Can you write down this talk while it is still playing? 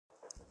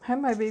Hi,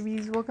 my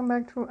babies. Welcome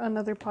back to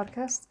another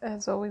podcast.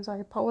 As always, I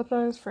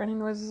apologize for any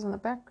noises in the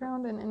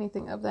background and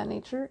anything of that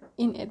nature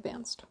in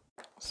advance.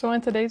 So, in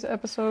today's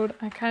episode,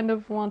 I kind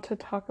of want to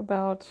talk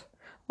about.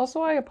 Also,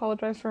 I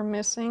apologize for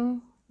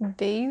missing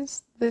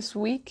days this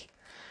week.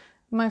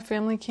 My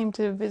family came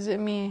to visit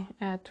me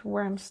at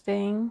where I'm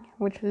staying,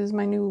 which is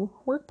my new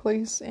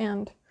workplace,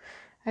 and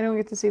I don't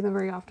get to see them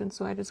very often,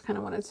 so I just kind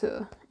of wanted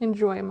to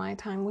enjoy my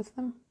time with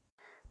them.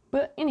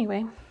 But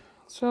anyway,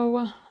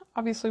 so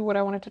obviously what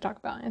I wanted to talk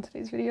about in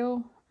today's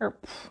video, or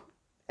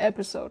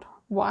episode.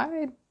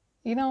 Why?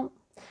 I'm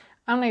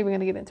not even going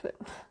to get into it.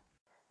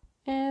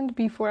 And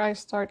before I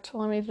start,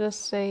 let me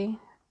just say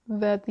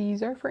that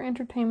these are for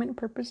entertainment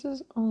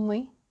purposes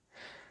only.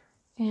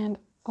 And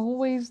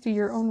always do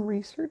your own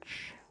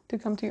research to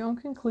come to your own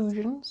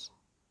conclusions,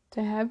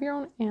 to have your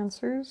own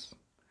answers,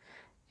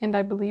 and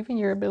I believe in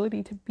your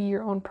ability to be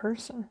your own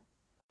person.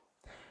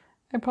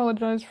 I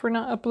apologize for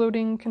not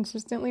uploading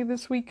consistently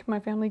this week. My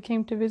family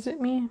came to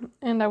visit me,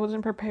 and I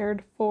wasn't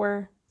prepared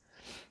for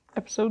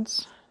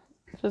episodes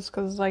just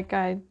because,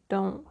 I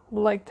don't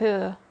like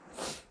to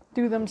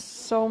do them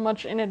so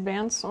much in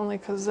advance, only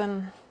because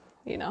then,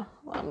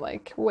 I'm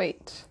like,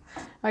 wait,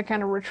 I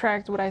kind of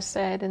retract what I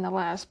said in the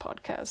last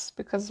podcast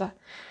because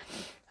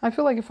I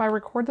feel like if I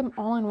record them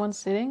all in one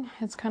sitting,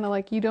 it's kind of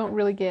like you don't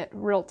really get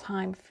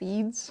real-time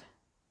feeds,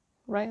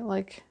 right?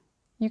 Like,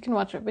 you can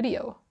watch a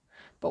video,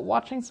 but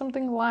watching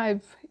something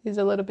live is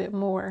a little bit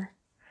more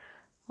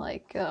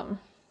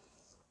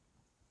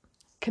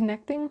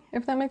connecting,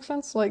 if that makes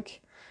sense.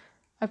 Like,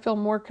 I feel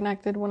more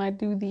connected when I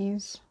do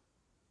these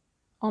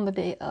on the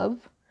day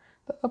of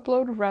the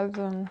upload rather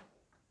than,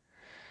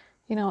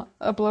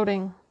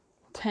 uploading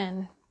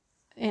 10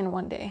 in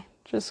one day.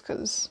 Just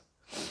because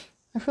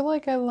I feel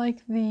like I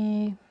like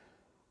the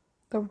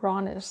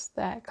rawness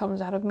that comes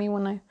out of me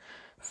when I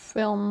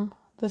film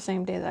the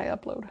same day that I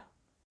upload.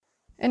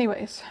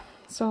 Anyways,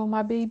 so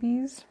my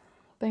babies,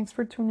 thanks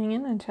for tuning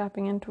in and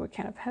tapping into A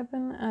Can of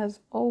Heaven. As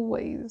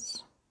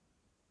always,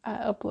 I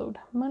upload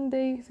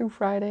Monday through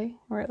Friday,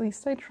 or at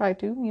least I try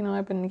to.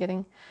 I've been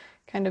getting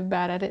kind of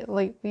bad at it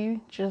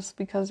lately just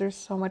because there's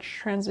so much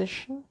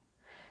transition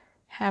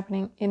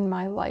happening in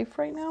my life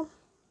right now.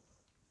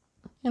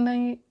 And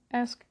I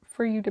ask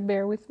for you to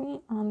bear with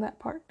me on that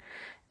part.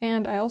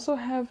 And I also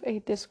have a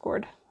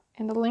Discord,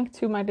 and the link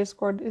to my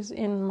Discord is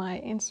in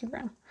my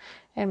Instagram.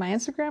 And my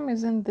Instagram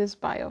is in this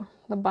bio,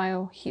 the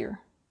bio here.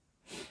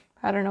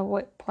 I don't know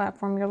what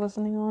platform you're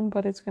listening on,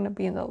 but it's going to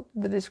be in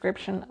the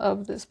description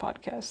of this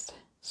podcast.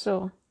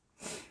 So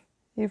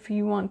if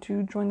you want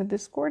to join the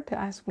Discord to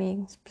ask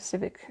me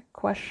specific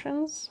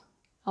questions,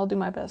 I'll do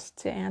my best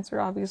to answer.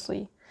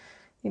 Obviously,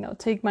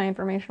 take my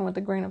information with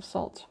a grain of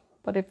salt.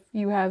 But if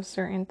you have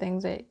certain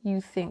things that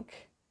you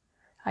think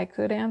I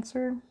could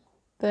answer,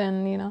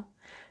 then,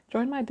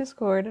 join my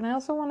Discord. And I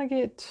also want to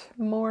get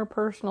more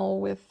personal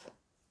with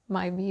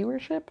my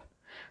viewership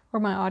or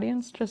my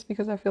audience, just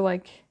because I feel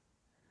like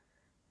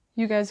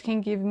you guys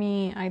can give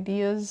me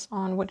ideas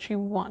on what you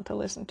want to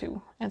listen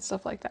to and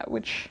stuff like that,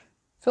 which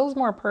feels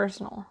more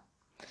personal.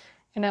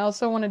 And I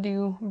also want to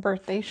do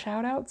birthday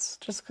shout outs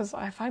just because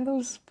I find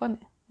those fun.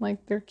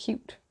 Like, they're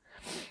cute.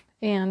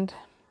 And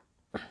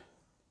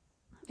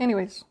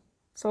anyways,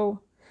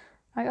 so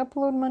I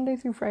upload Monday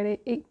through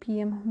Friday, 8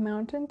 p.m.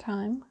 Mountain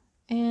Time.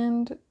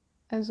 And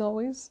as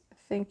always,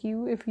 thank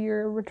you if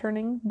you're a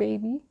returning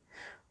baby,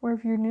 or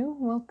if you're new,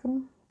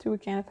 welcome to A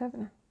Can of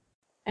Heaven.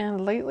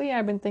 And lately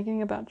I've been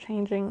thinking about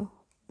changing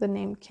the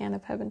name Can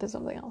of Heaven to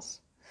something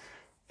else.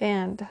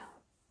 And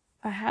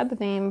I had the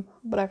name,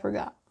 but I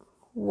forgot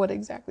what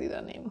exactly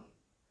that name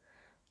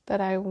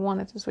that I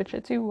wanted to switch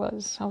it to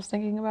was. I was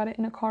thinking about it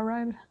in a car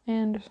ride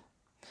and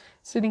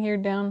sitting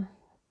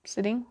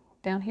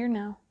down here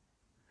now.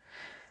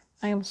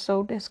 I am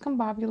so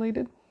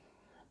discombobulated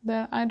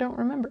that I don't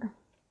remember.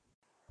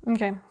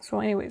 Okay, so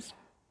anyways,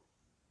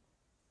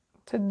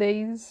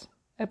 today's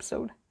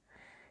episode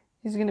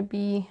is going to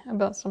be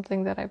about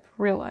something that I've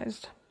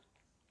realized.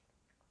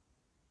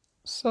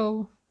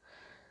 So,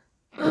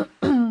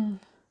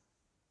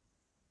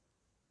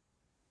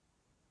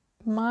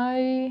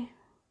 my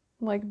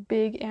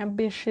big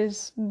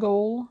ambitious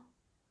goal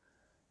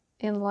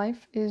in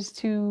life is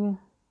to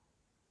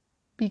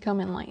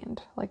become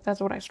enlightened.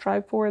 That's what I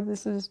strive for.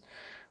 This is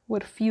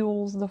what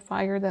fuels the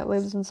fire that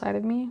lives inside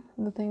of me,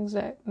 the things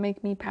that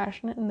make me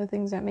passionate and the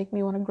things that make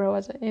me want to grow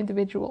as an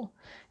individual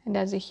and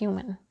as a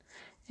human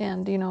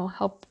and,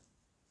 help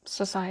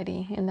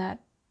society in that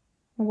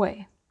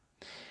way.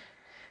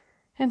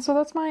 And so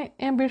that's my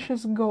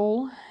ambitious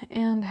goal,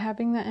 and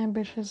having that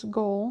ambitious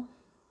goal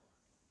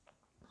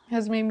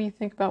has made me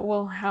think about,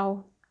 well,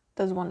 how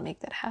does one make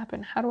that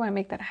happen? How do I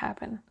make that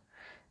happen?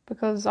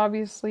 Because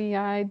obviously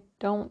I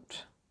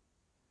don't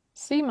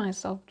see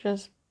myself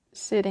just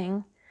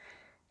sitting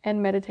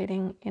and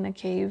meditating in a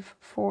cave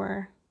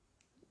for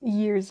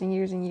years and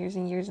years and years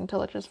and years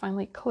until it just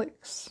finally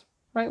clicks,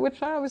 right?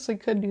 Which I obviously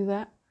could do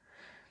that.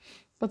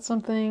 But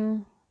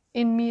something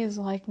in me is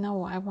like,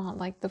 no, I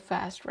want the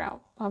fast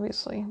route,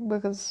 obviously,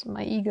 because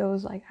my ego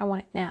is like, I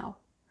want it now.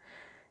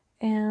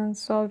 And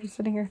so I was just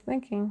sitting here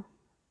thinking,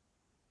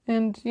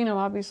 and,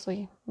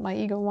 obviously my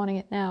ego wanting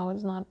it now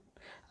is not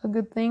a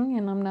good thing,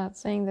 and I'm not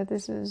saying that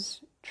this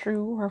is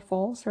true or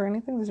false or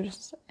anything. This is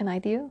just an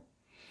idea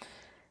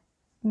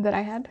that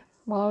I had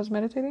while I was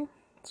meditating.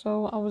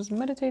 So I was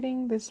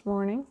meditating this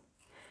morning,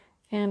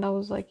 and I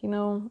was like,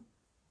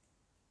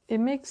 it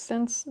makes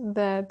sense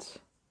that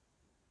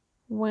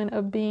when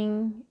a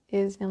being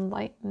is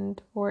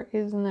enlightened or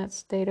is in that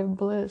state of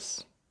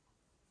bliss,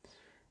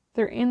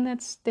 they're in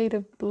that state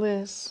of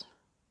bliss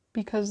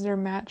because they're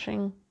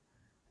matching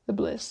the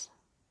bliss,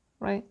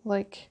 right?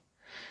 Like,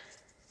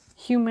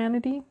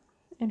 humanity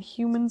and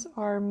humans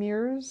are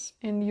mirrors,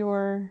 and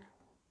your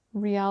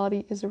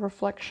reality is a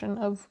reflection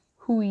of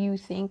who you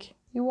think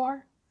you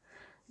are,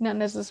 not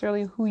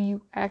necessarily who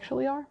you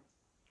actually are.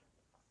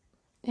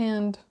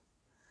 And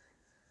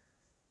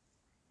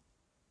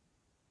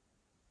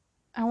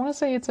I want to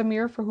say it's a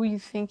mirror for who you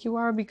think you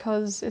are,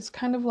 because it's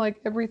kind of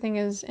like everything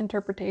is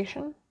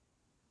interpretation,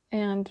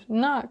 and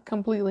not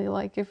completely.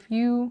 Like, if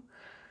you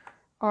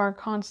are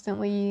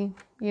constantly,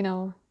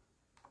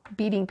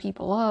 beating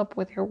people up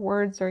with your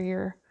words or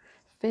your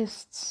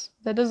fists,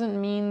 that doesn't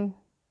mean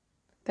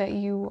that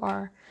you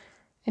are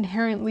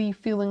inherently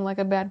feeling like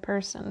a bad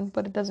person,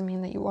 but it doesn't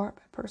mean that you are a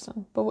bad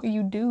person. But what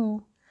you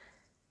do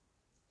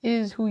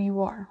is who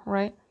you are,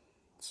 right?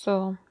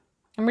 So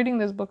I'm reading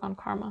this book on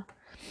karma,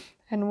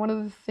 and one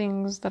of the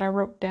things that I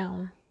wrote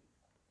down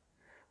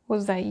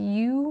was that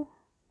you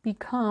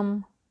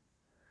become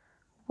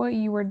what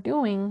you are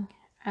doing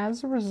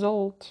as a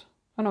result.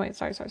 Oh no, wait,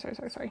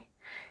 sorry.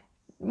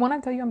 When I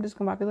tell you I'm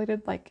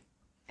discombobulated, like,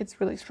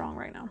 it's really strong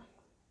right now.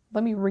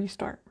 Let me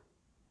restart.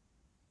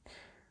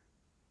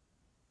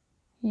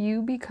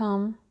 You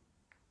become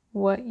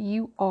what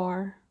you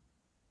are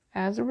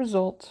as a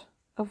result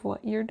of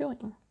what you're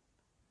doing.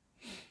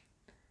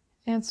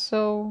 And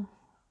so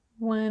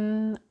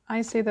when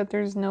I say that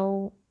there's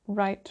no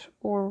right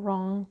or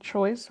wrong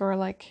choice, or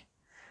like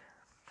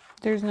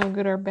there's no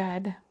good or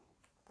bad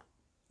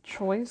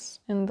choice,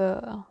 in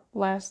the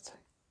last,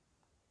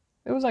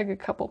 it was like a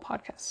couple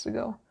podcasts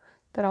ago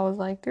that I was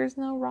like, there's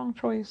no wrong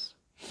choice.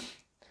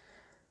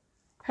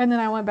 And then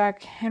I went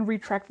back and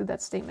retracted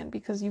that statement,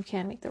 because you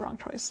can make the wrong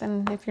choice.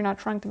 And if you're not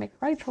trying to make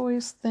the right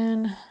choice,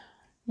 then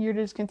you're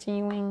just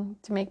continuing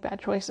to make bad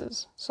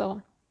choices.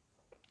 So,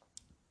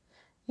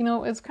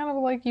 it's kind of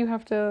like you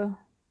have to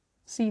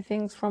see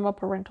things from a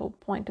parental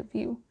point of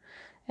view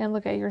and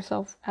look at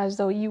yourself as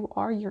though you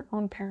are your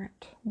own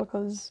parent,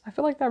 because I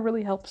feel like that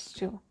really helps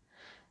too,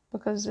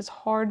 because it's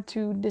hard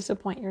to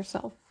disappoint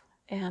yourself.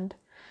 And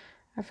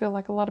I feel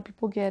like a lot of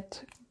people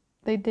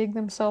they dig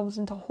themselves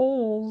into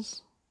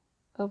holes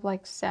of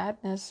like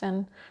sadness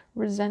and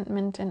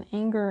resentment and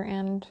anger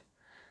and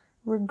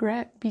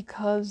regret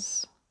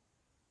because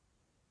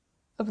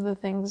of the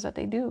things that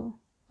they do,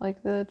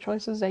 like the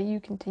choices that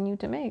you continue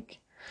to make.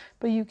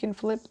 But you can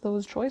flip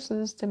those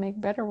choices to make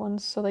better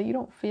ones so that you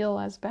don't feel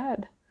as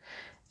bad.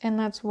 And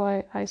that's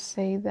why I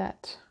say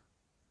that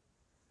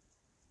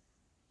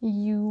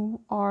you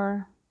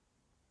are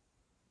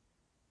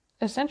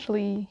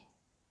essentially,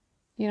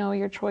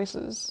 your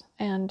choices.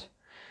 And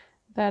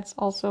that's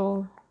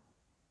also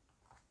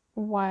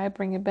why I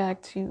bring it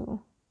back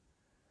to,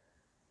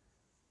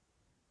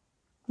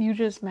 you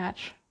just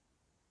match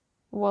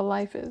what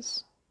life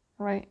is,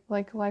 right?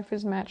 Like, life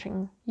is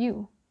matching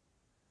you.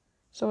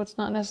 So it's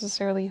not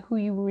necessarily who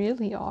you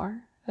really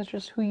are, it's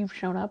just who you've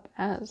shown up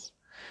as.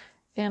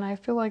 And I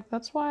feel like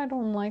that's why I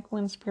don't like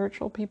when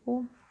spiritual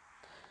people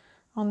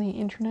on the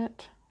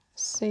internet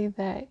say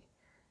that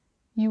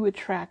you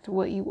attract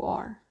what you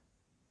are,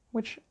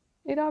 which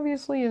it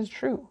obviously is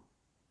true.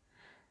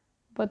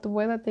 But the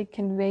way that they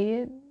convey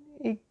it,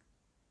 it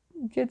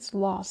gets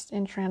lost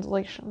in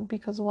translation,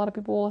 because a lot of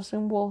people will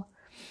assume, well,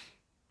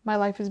 my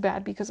life is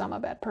bad because I'm a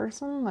bad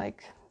person.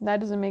 Like, that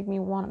doesn't make me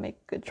want to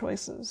make good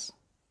choices.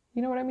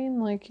 You know what I mean?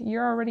 Like,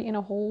 you're already in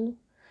a hole.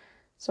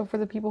 So for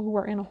the people who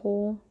are in a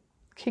hole,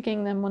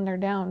 kicking them when they're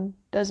down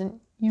doesn't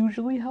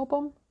usually help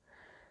them.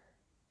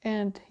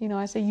 And,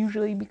 I say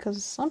usually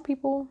because some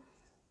people,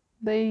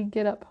 they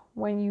get up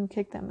when you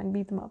kick them and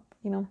beat them up,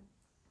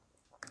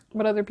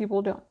 but other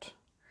people don't.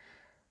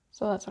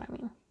 So that's what I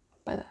mean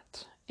by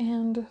that.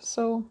 And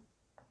so,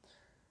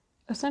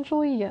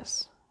 essentially,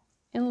 yes,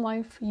 in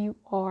life you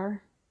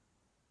are,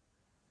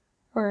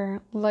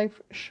 or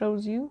life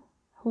shows you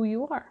who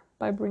you are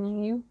by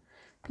bringing you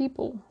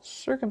people,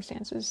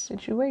 circumstances,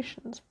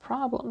 situations,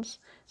 problems,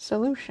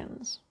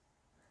 solutions.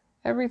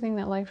 Everything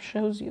that life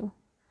shows you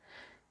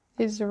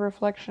is a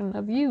reflection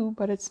of you,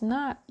 but it's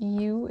not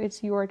you,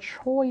 it's your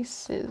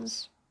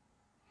choices.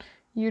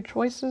 Your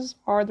choices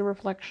are the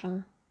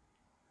reflection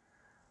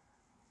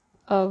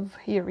of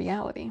your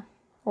reality,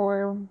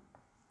 or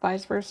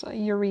vice versa.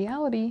 Your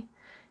reality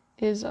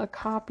is a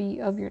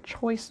copy of your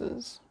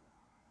choices.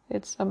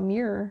 It's a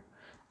mirror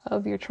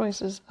of your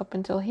choices up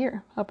until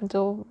here, up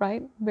until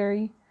right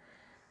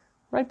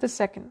this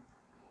second,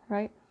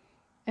 right?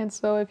 And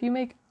so if you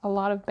make a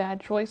lot of bad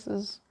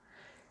choices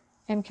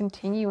and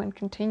continue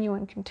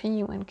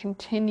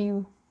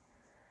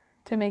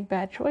to make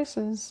bad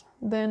choices,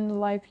 then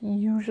life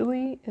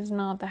usually is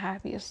not the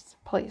happiest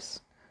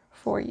place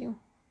for you.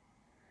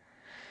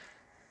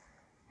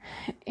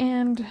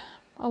 And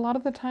a lot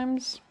of the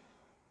times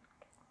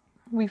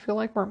we feel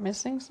like we're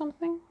missing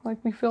something.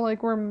 Like we feel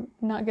like we're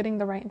not getting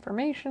the right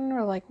information,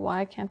 or like,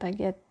 why can't I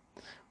get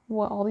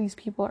what all these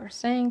people are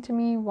saying to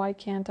me? Why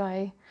can't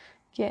I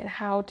get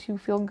how to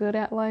feel good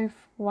at life?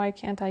 Why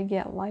can't I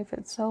get life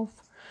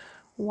itself?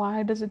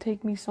 Why does it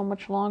take me so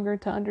much longer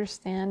to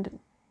understand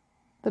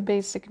the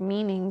basic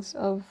meanings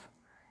of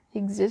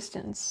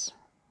existence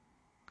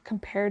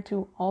compared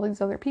to all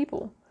these other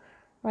people?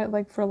 Right?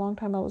 Like for a long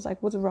time I was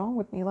like, what's wrong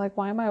with me? Like,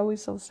 why am I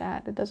always so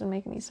sad? It doesn't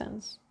make any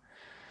sense.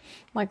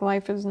 Like,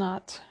 life is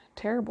not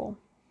terrible.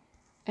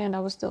 And I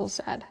was still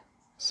sad.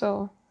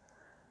 So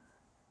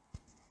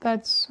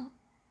that's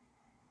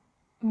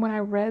when I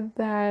read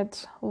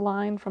that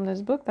line from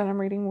this book that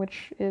I'm reading,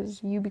 which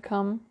is, you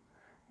become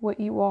what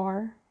you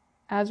are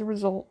as a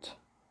result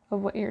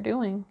of what you're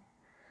doing.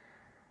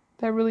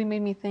 That really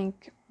made me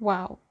think,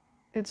 wow,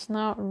 it's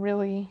not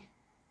really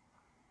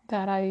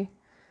that I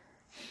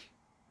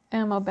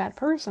am a bad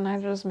person. I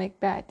just make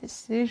bad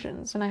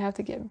decisions, and I have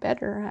to get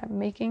better at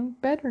making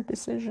better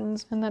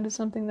decisions. And that is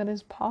something that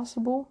is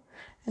possible,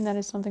 and that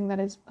is something that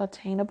is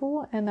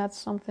attainable, and that's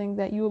something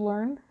that you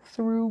learn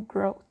through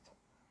growth,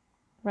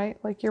 right?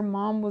 Like your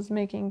mom was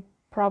making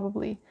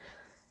probably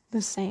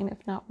the same,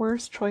 if not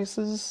worse,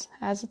 choices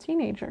as a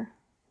teenager,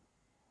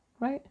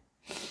 right?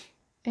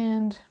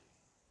 And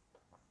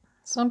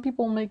some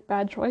people make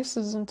bad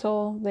choices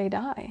until they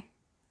die.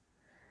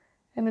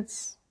 And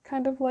it's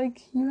kind of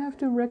like you have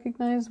to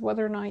recognize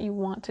whether or not you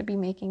want to be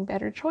making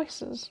better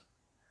choices.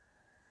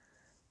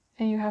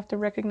 And you have to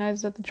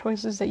recognize that the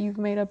choices that you've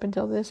made up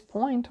until this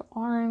point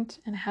aren't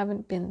and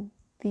haven't been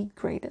the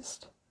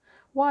greatest.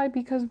 Why?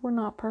 Because we're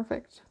not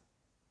perfect.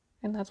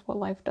 And that's what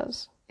life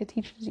does. It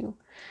teaches you.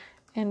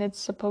 And it's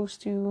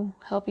supposed to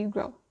help you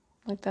grow.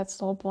 Like, that's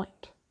the whole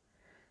point.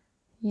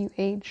 You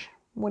age.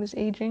 What is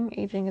aging?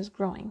 Aging is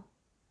growing.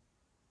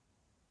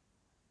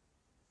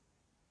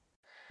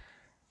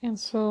 And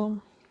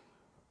so,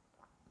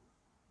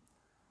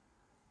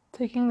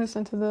 taking this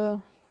into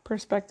the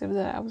perspective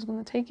that I was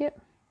going to take it,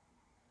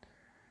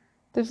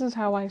 this is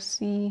how I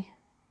see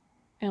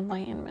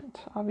enlightenment.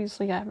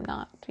 Obviously, I'm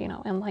not,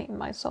 enlightened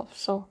myself,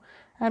 so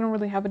I don't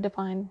really have a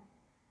defined,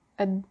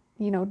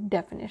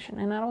 definition.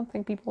 And I don't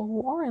think people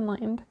who are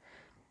enlightened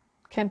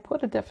can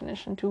put a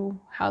definition to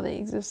how they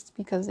exist,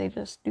 because they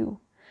just do.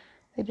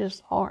 They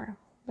just are.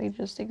 They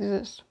just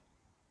exist.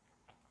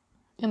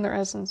 And their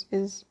essence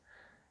is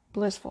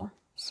blissful.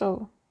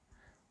 So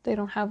they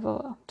don't have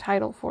a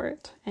title for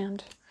it.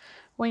 And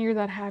when you're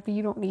that happy,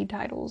 you don't need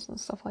titles and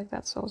stuff like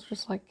that. So it's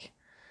just like,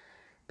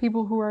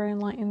 people who are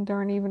enlightened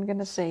aren't even going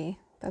to say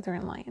that they're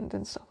enlightened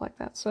and stuff like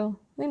that. So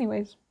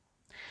anyways,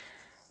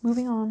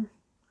 moving on.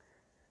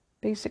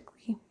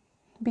 Basically,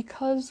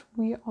 because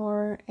we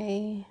are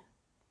a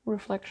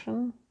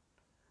reflection,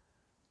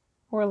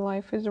 or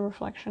life is a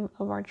reflection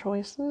of our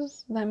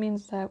choices, that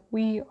means that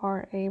we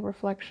are a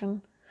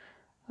reflection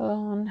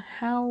on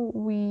how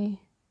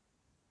we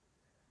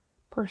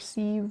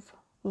perceive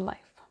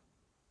life.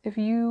 If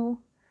you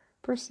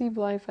perceive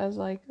life as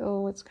like,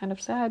 oh, it's kind of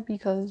sad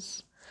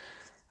because,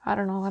 I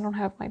don't know, I don't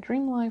have my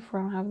dream life, or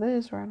I don't have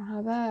this, or I don't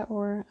have that,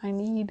 or I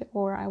need,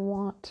 or I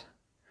want,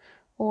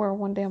 or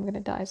one day I'm going to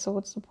die, so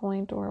what's the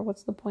point, or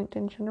what's the point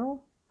in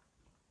general,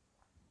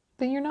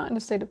 then you're not in a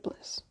state of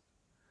bliss.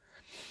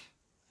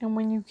 And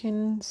when you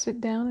can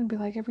sit down and be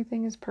like,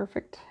 everything is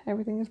perfect,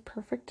 everything is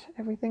perfect,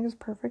 everything is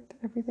perfect,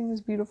 everything is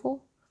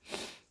beautiful,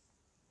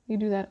 you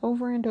do that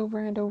over and over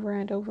and over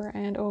and over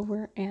and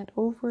over and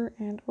over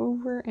and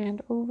over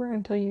and over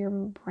until your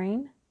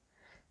brain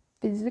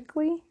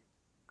physically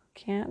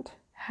can't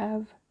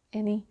have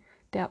any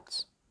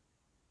doubts.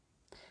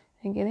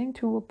 And getting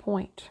to a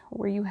point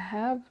where you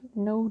have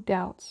no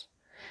doubts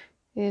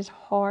is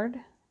hard,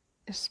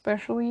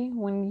 especially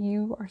when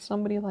you are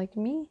somebody like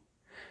me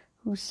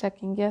who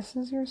second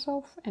guesses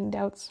yourself and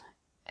doubts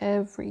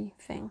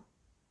everything.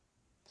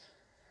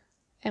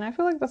 And I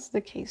feel like that's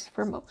the case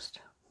for most.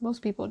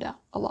 Most people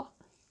doubt a lot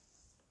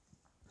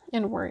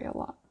and worry a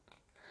lot.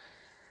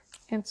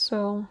 And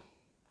so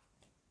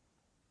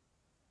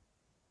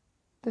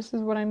this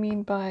is what I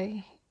mean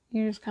by,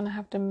 you just kind of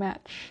have to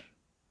match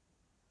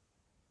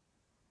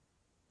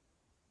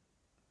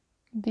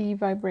the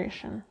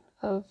vibration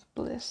of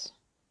bliss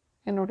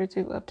in order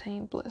to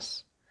obtain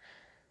bliss.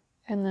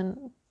 And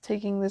then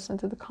taking this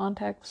into the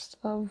context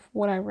of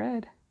what I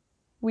read,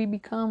 we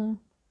become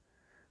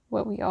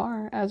what we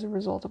are as a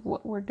result of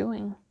what we're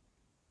doing.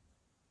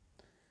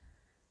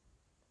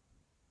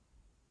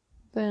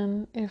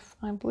 Then if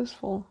I'm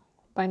blissful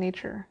by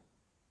nature,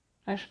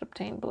 I should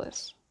obtain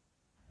bliss.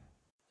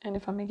 And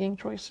if I'm making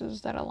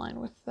choices that align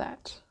with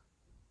that.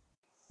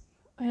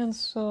 And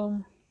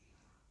so,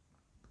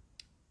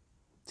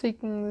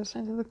 taking this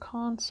into the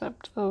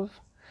concept of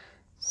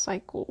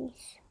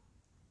cycles,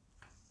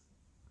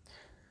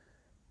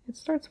 it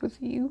starts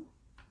with you,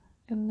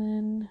 and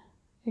then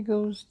it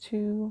goes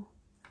to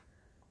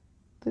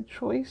the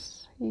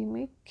choice you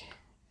make,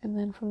 and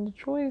then from the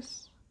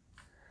choice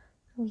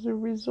comes the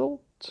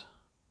result,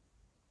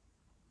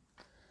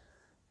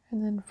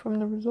 and then from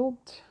the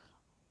result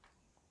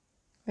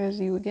there's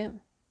you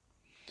again,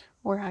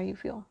 or how you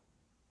feel.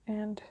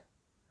 And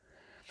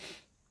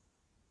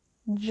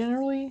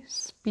generally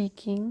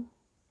speaking,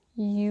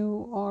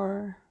 you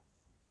are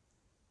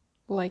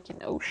like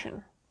an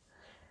ocean.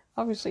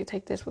 Obviously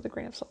take this with a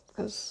grain of salt,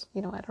 because I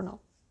don't know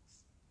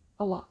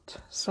a lot.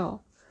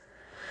 So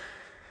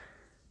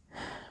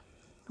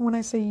when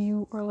I say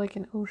you are like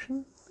an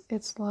ocean,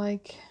 it's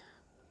like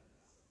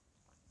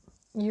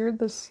you're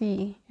the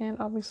sea, and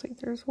obviously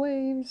there's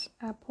waves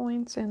at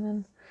points, and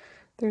then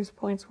there's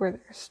points where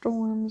there's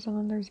storms, and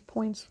then there's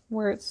points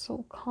where it's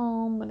so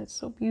calm and it's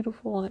so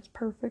beautiful and it's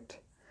perfect.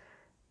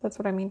 That's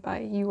what I mean by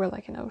you are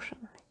like an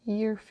ocean.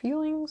 Your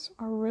feelings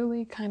are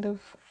really kind of,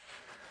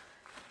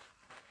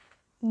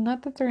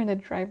 not that they're in the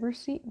driver's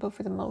seat, but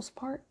for the most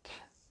part,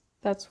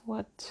 that's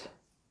what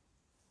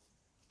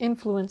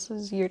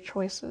influences your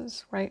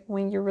choices, right?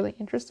 When you're really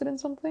interested in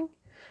something,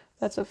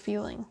 that's a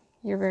feeling.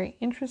 You're very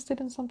interested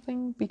in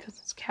something because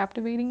it's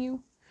captivating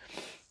you,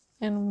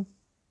 and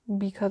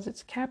because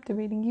it's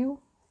captivating you,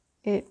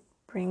 it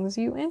brings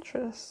you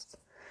interest,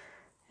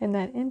 and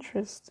that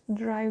interest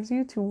drives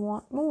you to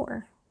want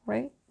more,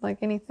 right? Like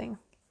anything,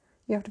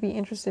 you have to be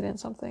interested in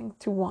something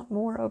to want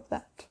more of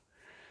that.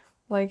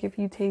 Like if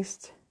you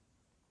taste,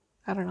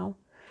 I don't know,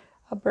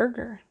 a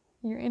burger,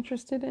 you're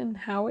interested in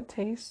how it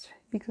tastes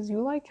because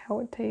you like how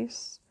it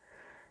tastes,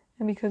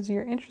 and because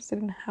you're interested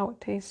in how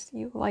it tastes,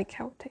 you like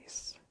how it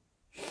tastes.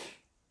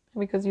 And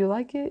because you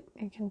like it,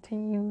 it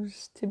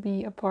continues to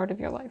be a part of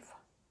your life,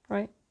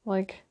 right?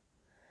 Like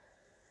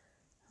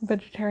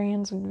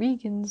vegetarians and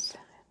vegans,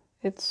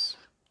 it's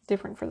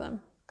different for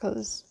them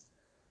because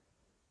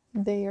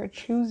they are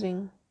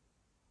choosing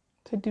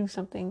to do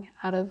something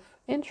out of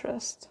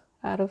interest,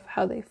 out of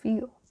how they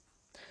feel.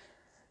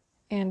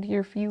 And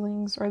your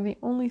feelings are the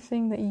only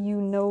thing that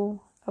you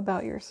know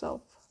about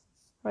yourself,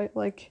 right?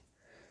 Like,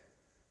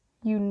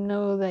 you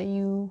know that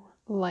you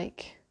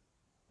like,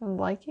 and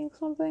liking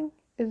something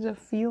is a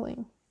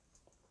feeling.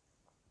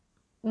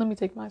 Let me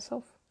take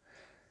myself,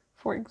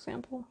 for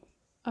example.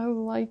 I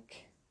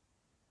like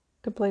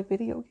to play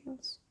video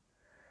games.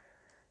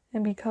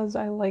 And because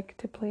I like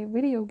to play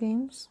video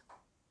games,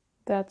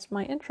 that's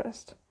my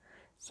interest.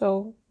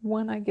 So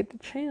when I get the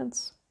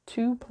chance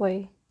to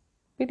play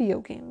video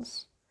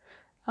games,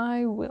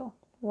 I will.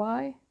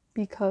 Why?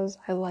 Because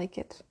I like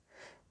it.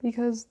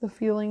 Because the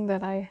feeling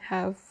that I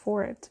have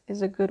for it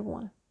is a good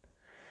one.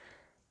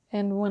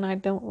 And when I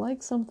don't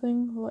like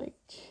something, like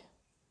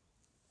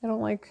I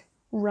don't like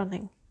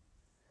running.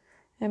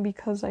 And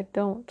because I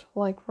don't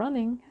like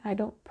running, I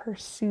don't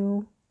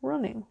pursue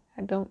running.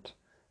 I don't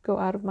go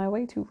out of my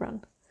way to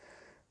run.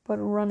 But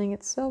running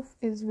itself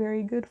is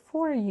very good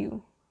for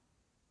you.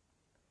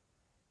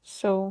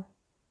 So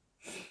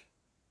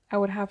I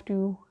would have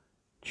to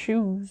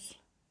choose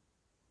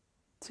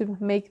to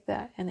make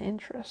that an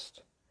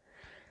interest.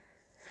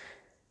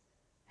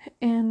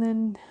 And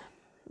then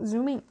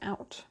zooming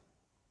out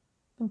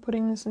and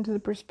putting this into the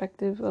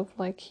perspective of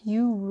like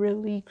you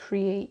really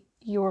create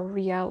your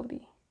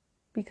reality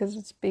because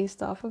it's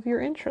based off of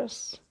your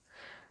interests.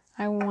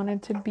 I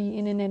wanted to be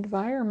in an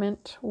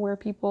environment where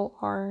people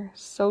are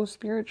so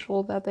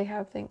spiritual that they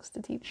have things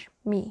to teach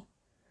me.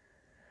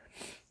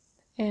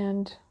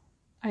 And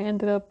I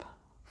ended up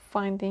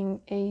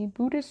finding a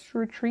Buddhist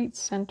retreat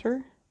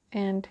center,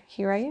 and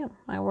here I am.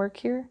 I work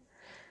here,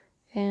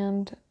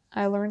 and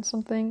I learn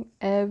something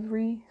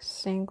every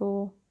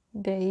single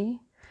day.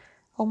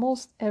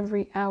 Almost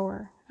every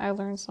hour, I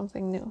learn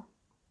something new.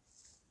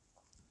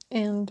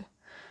 And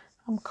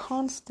I'm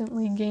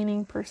constantly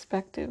gaining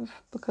perspective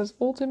because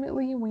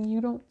ultimately, when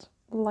you don't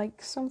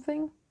like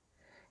something,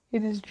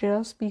 it is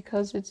just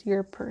because it's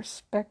your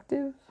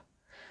perspective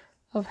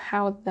of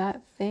how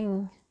that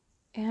thing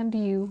and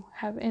you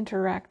have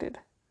interacted.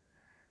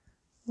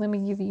 Let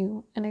me give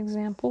you an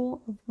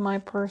example of my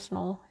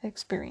personal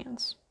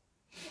experience.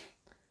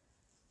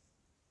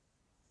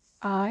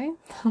 I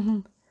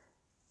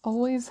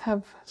always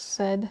have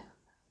said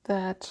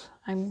that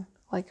I'm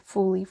like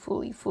fully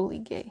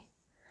gay,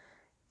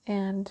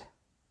 and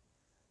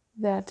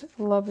that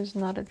love is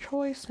not a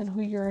choice and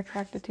who you're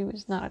attracted to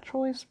is not a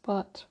choice,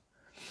 but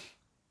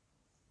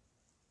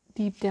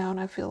deep down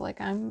I feel like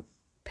I'm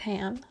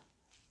pan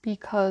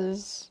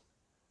because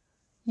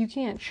you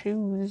can't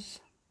choose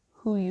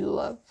who you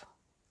love.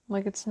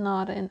 Like, it's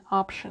not an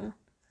option,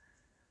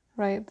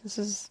 right? This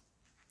is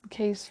the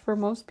case for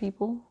most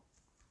people.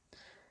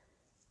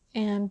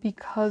 And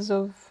because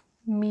of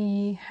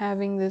me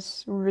having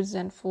this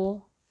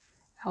resentful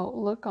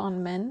outlook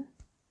on men,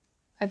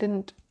 I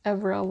didn't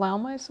ever allow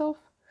myself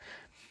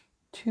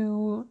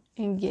to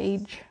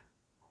engage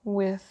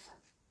with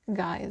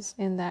guys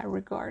in that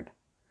regard.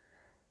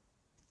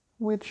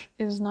 Which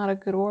is not a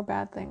good or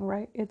bad thing,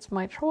 right? It's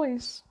my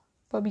choice,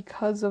 but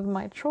because of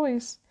my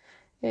choice,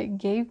 it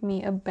gave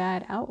me a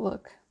bad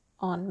outlook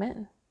on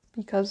men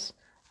because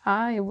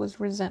I was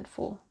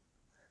resentful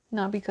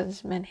not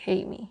because men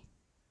hate me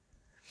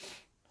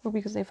or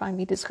because they find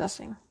me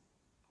disgusting.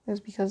 It's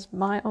because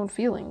my own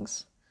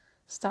feelings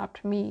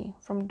stopped me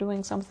from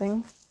doing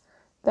something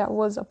that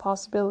was a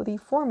possibility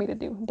for me to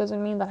do. It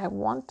doesn't mean that I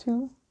want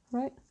to,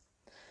 right?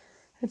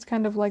 It's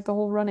kind of like the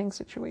whole running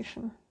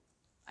situation.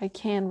 I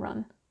can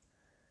run,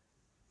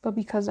 but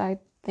because I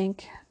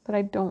think that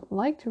I don't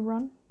like to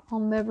run, I'll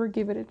never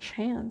give it a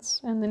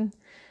chance. And then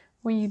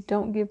when you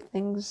don't give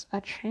things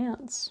a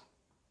chance,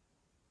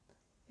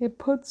 it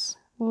puts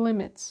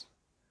limits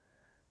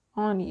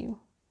on you.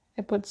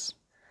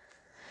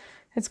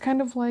 It's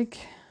kind of like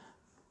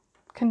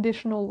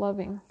conditional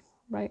loving,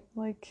 right?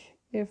 Like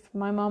if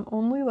my mom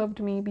only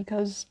loved me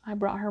because I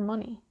brought her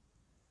money,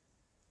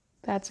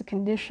 that's a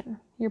condition.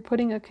 You're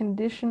putting a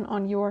condition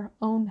on your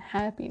own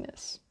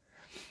happiness.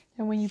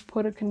 And when you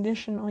put a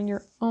condition on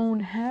your own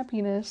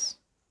happiness,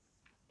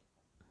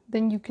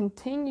 then you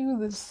continue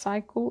the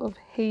cycle of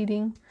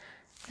hating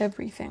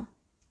everything.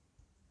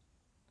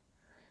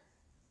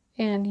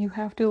 And you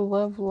have to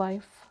love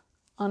life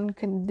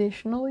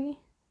unconditionally.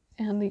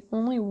 And the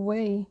only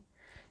way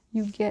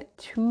you get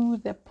to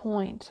the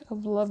point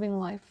of loving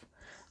life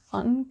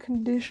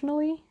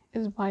unconditionally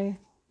is by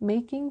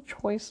making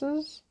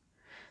choices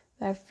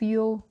that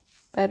feel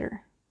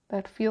better,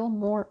 that feel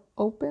more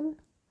open,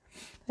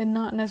 and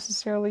not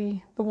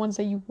necessarily the ones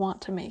that you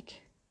want to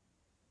make.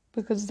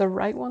 Because the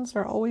right ones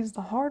are always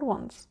the hard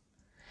ones.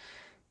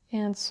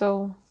 And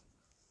so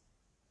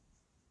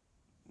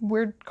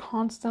we're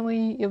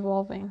constantly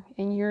evolving,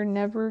 and you're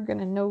never going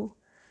to know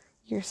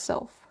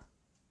yourself,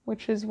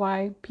 which is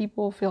why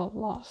people feel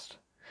lost,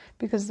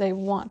 because they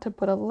want to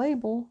put a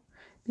label,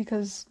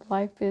 because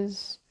life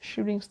is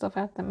shooting stuff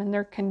at them and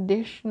they're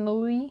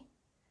conditionally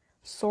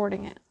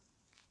sorting it.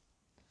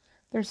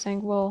 They're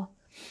saying, well,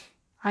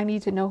 I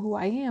need to know who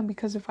I am,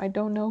 because if I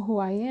don't know who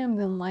I am,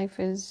 then life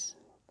is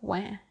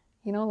wah.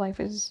 Life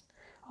is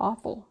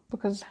awful,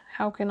 because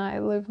how can I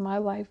live my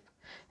life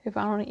if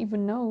I don't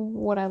even know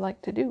what I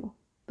like to do?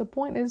 The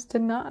point is to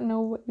not know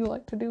what you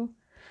like to do,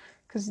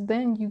 because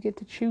then you get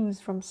to choose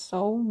from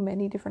so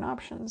many different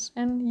options.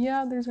 And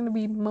yeah, there's going to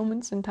be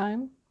moments in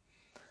time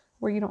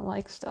where you don't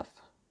like stuff,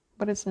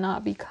 but it's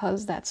not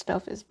because that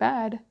stuff is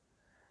bad.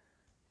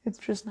 It's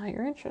just not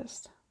your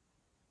interest.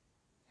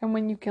 And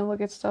when you can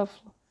look at stuff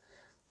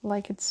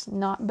like it's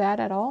not bad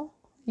at all,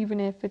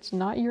 even if it's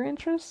not your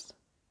interest,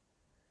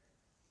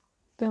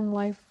 then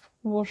life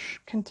will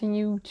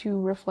continue to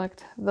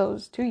reflect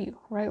those to you,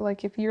 right?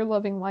 Like if you're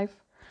loving life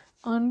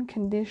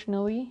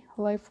unconditionally,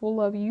 life will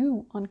love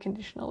you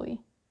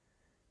unconditionally.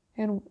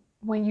 And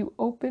when you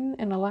open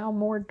and allow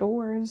more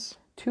doors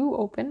to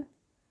open,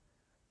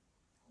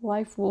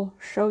 life will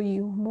show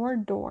you more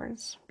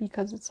doors,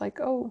 because it's like,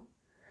 oh,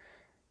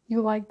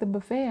 you like the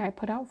buffet I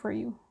put out for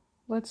you.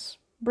 Let's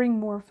bring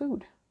more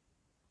food.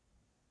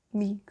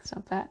 Me, because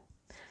I'm fat.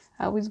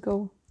 I always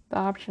go the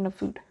option of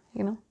food,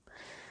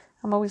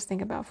 I'm always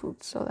thinking about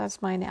food, so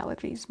that's my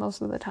analogies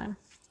most of the time.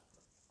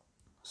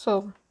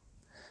 So,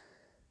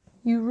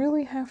 you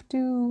really have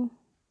to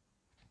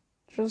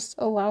just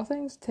allow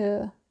things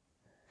to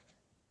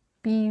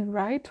be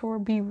right or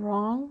be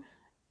wrong,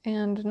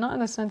 and not in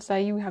the sense that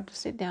you have to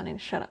sit down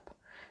and shut up,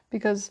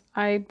 because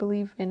I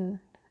believe in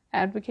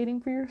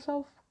advocating for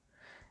yourself,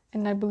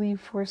 and I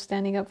believe for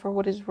standing up for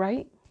what is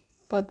right,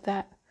 but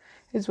that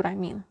is what I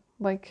mean.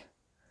 Like,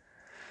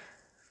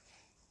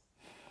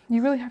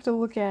 you really have to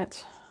look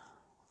at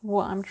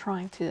what I'm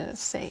trying to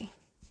say.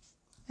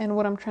 And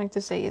what I'm trying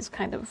to say is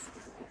kind of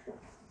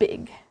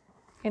big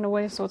in a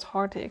way, so it's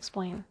hard to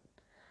explain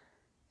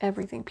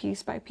everything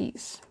piece by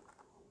piece.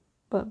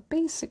 But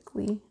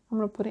basically, I'm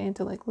going to put it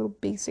into like little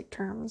basic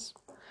terms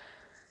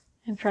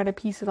and try to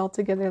piece it all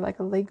together like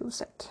a Lego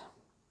set.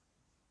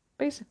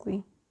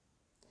 Basically,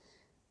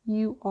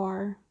 you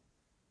are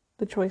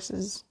the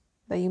choices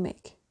that you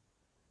make.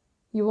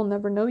 You will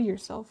never know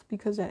yourself,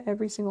 because at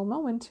every single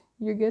moment,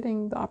 you're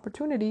getting the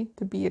opportunity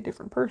to be a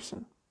different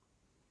person.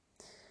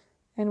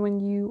 And when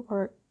you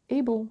are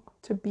able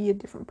to be a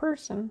different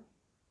person,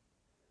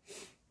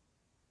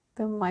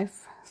 then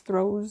life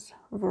throws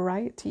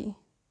variety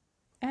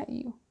at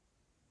you.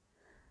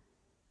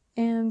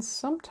 And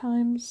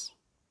sometimes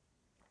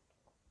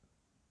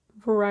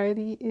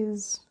variety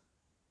is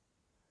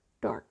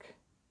dark,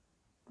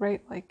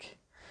 right? Like,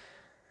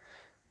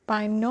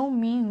 by no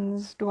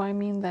means do I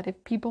mean that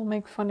if people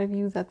make fun of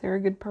you that they're a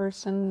good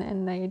person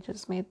and they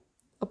just made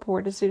a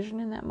poor decision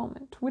in that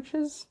moment, which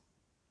is,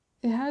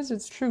 it has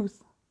its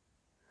truth.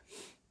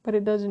 But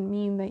it doesn't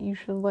mean that you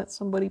should let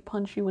somebody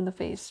punch you in the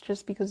face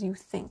just because you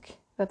think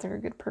that they're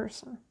a good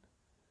person.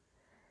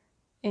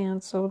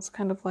 And so it's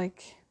kind of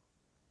like,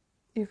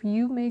 if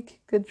you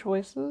make good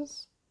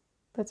choices,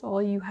 that's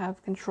all you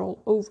have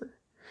control over.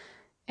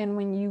 And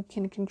when you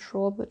can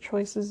control the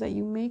choices that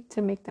you make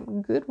to make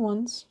them good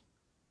ones,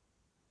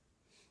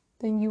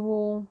 then you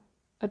will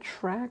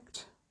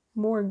attract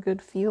more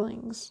good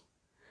feelings.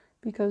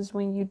 Because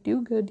when you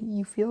do good,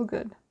 you feel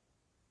good.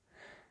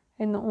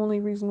 And the only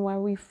reason why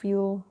we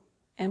feel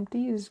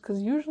empty is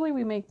because usually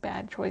we make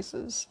bad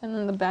choices, and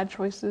then the bad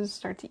choices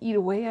start to eat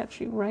away at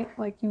you, right?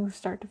 Like you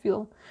start to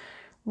feel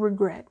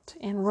regret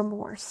and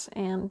remorse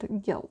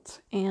and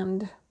guilt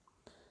and,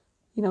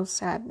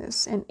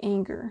 sadness and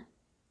anger.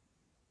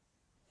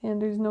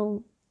 And there's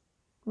no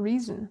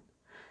reason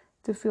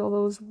to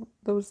feel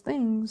those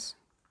things,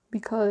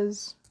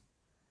 because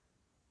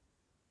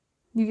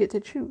you get to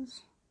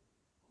choose.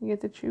 You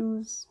get to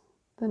choose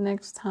the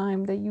next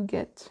time that you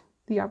get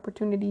the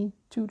opportunity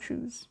to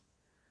choose.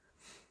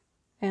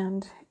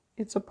 And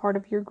it's a part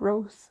of your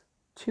growth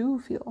to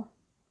feel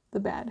the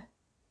bad.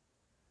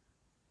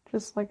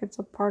 Just like it's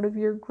a part of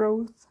your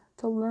growth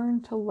to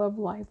learn to love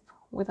life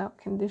without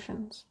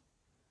conditions.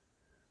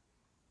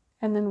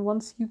 And then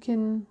once you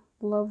can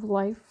love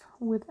life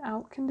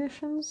without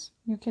conditions,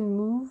 you can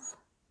move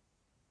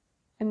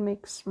and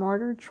make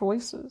smarter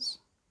choices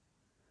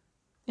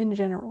in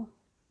general.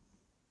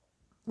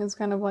 It's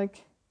kind of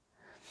like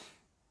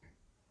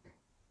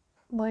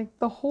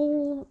the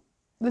whole,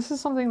 this is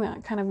something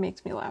that kind of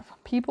makes me laugh.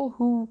 People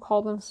who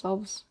call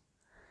themselves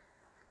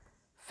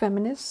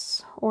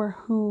feminists, or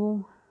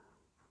who,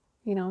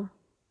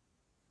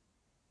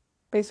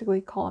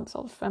 basically call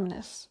themselves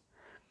feminists,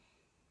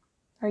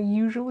 are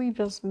usually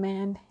just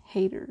man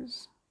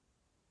haters,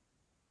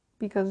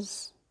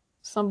 because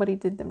somebody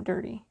did them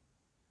dirty.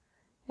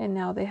 And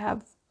now they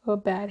have a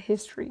bad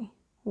history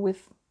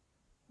with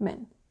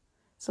men.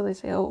 So they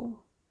say, oh,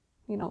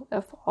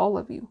 F all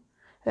of you.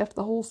 F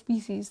the whole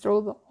species,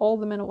 throw all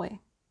the men away.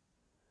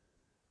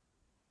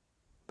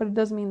 But it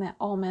doesn't mean that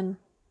all men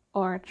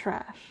are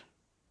trash.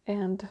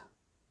 And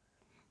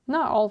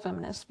not all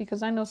feminists,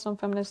 because I know some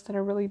feminists that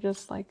are really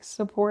just like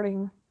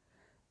supporting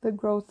the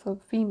growth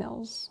of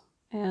females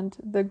and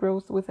the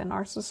growth within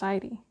our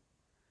society.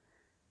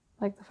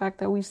 Like the fact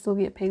that we still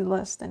get paid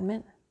less than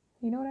men.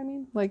 You know what I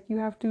mean? Like you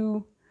have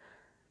to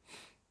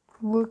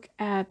look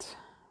at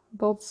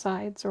both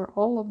sides, or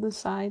all of the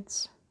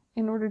sides,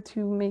 in order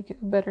to make a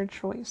better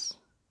choice.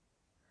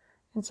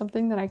 And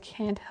something that I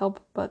can't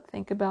help but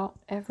think about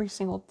every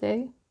single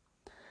day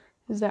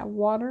is that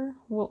water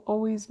will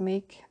always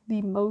make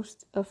the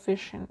most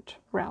efficient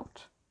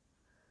route.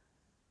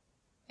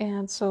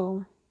 And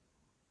so,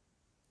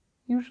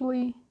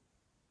 usually,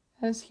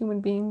 as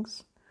human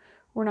beings,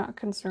 we're not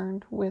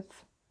concerned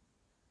with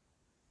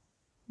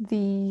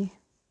the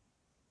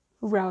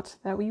route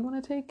that we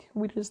want to take.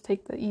 We just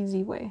take the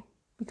easy way,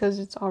 because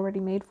it's already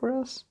made for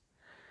us.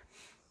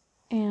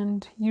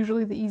 And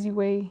usually the easy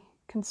way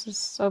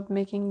consists of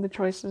making the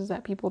choices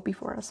that people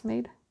before us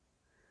made,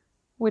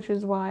 which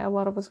is why a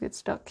lot of us get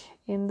stuck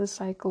in the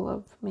cycle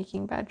of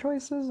making bad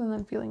choices and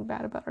then feeling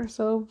bad about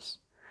ourselves,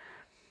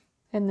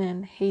 and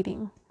then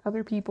hating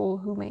other people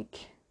who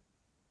make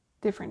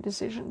different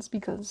decisions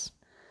because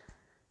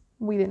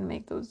we didn't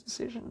make those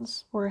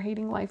decisions, or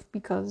hating life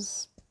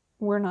because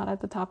we're not at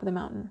the top of the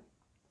mountain.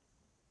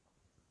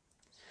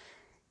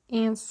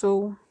 And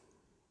so,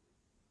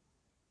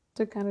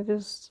 to kind of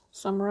just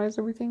summarize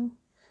everything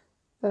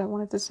that I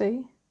wanted to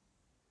say,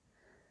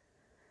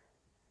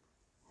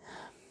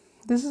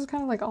 this is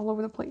kind of like all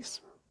over the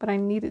place, but I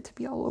need it to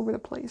be all over the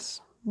place.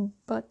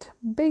 But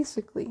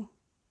basically,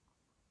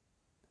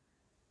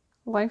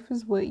 life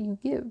is what you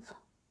give.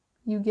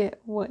 You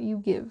get what you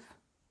give.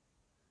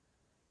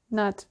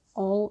 Not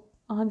all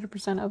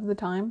 100% of the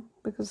time,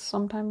 because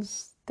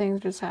sometimes things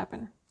just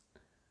happen.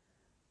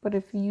 But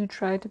if you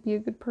try to be a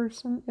good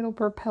person, it'll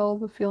propel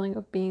the feeling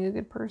of being a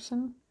good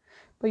person.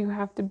 But you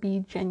have to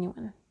be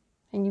genuine.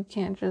 And you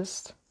can't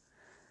just,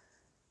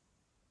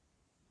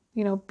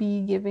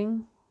 be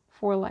giving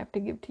for life to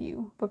give to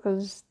you,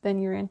 because then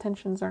your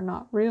intentions are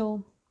not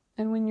real.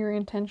 And when your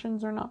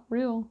intentions are not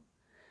real,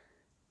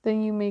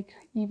 then you make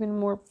even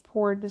more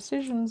poor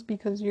decisions,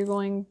 because you're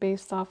going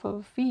based off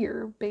of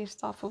fear,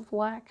 based off of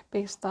lack,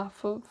 based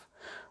off of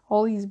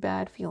all these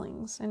bad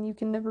feelings. And you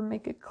can never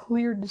make a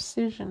clear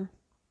decision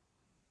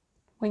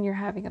when you're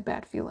having a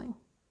bad feeling.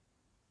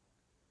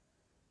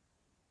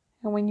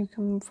 And when you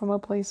come from a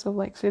place of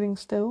like sitting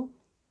still,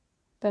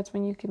 that's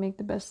when you can make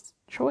the best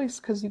choice,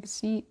 because you can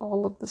see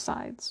all of the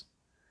sides.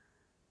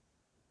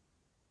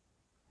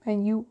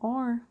 And you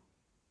are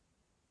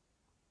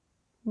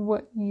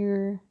what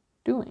you're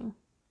doing.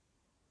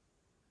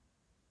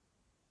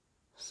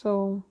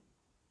 So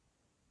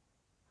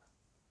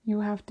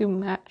you have to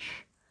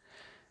match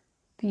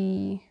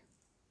the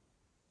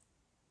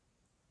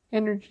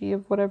energy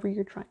of whatever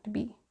you're trying to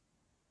be.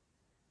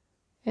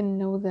 And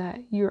know that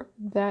you're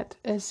that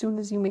as soon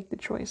as you make the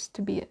choice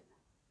to be it.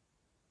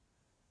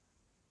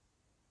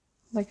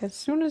 Like as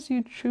soon as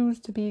you choose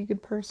to be a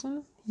good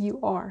person, you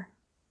are.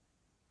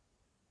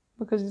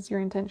 Because it's your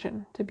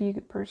intention to be a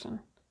good person.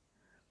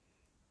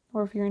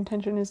 Or if your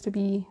intention is to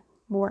be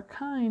more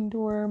kind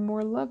or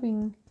more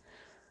loving,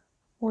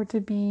 or to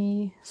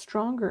be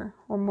stronger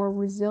or more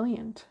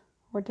resilient,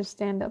 or to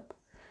stand up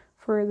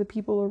for the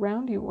people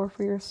around you or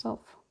for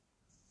yourself,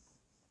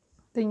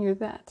 then you're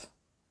that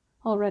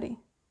already.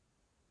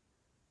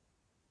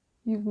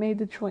 You've made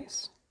the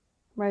choice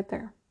right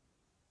there.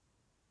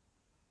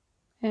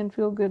 And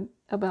feel good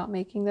about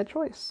making that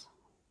choice.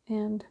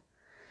 and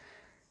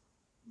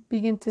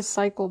begin to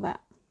cycle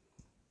that.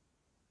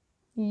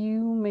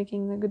 You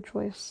making the good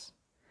choice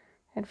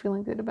and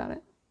feeling good about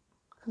it.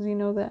 Because you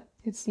know that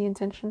it's the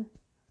intention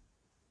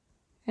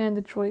and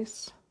the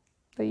choice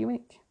that you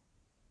make.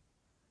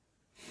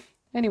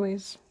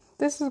 Anyways,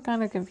 this is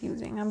kind of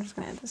confusing. I'm just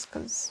going to end this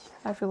because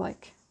I feel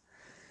like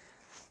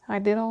I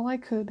did all I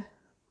could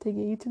to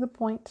get you to the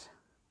point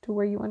to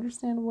where you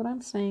understand what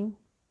I'm saying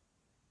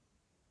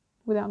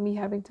without me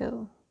having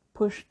to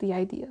push the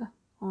idea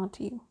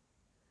onto you.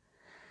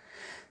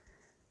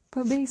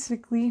 But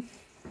basically,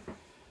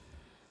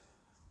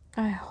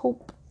 I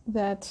hope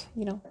that,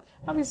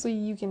 obviously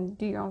you can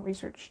do your own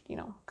research,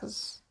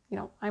 because,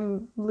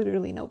 I'm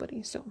literally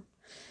nobody. So,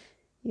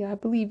 yeah, I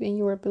believe in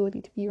your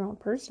ability to be your own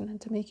person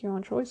and to make your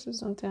own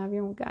choices and to have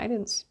your own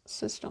guidance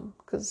system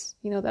because,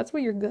 that's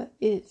what your gut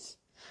is.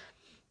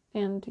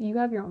 And you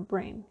have your own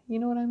brain. You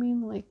know what I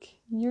mean? Like,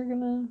 you're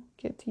gonna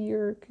get to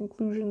your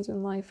conclusions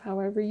in life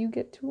however you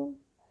get to them.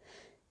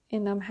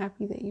 And I'm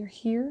happy that you're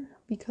here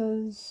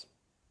because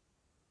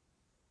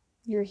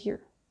you're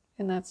here.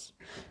 And that's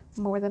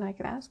more than I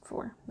could ask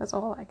for. That's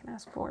all I can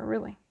ask for,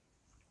 really.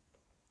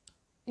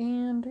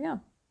 And yeah.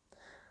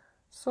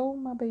 So,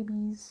 my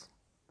babies,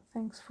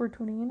 thanks for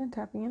tuning in and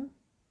tapping in.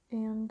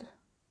 And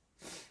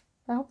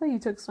I hope that you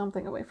took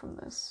something away from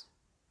this.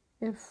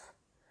 If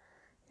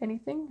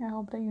anything, I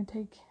hope that you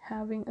take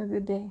having a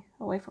good day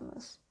away from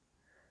this.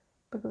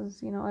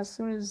 Because, as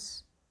soon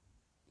as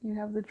you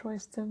have the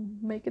choice to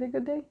make it a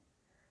good day,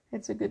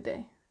 it's a good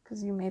day.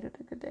 Because you made it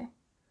a good day.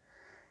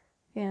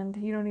 And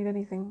you don't need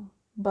anything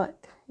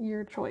but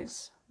your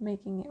choice,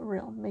 making it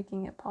real,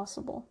 making it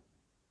possible.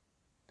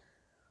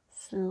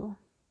 So,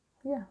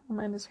 yeah, I'm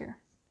gonna end this here.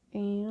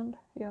 And,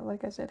 yeah,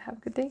 like I said, have a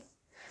good day,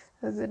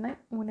 have a good night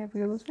whenever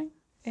you're listening.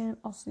 And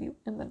I'll see you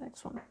in the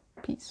next one.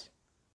 Peace.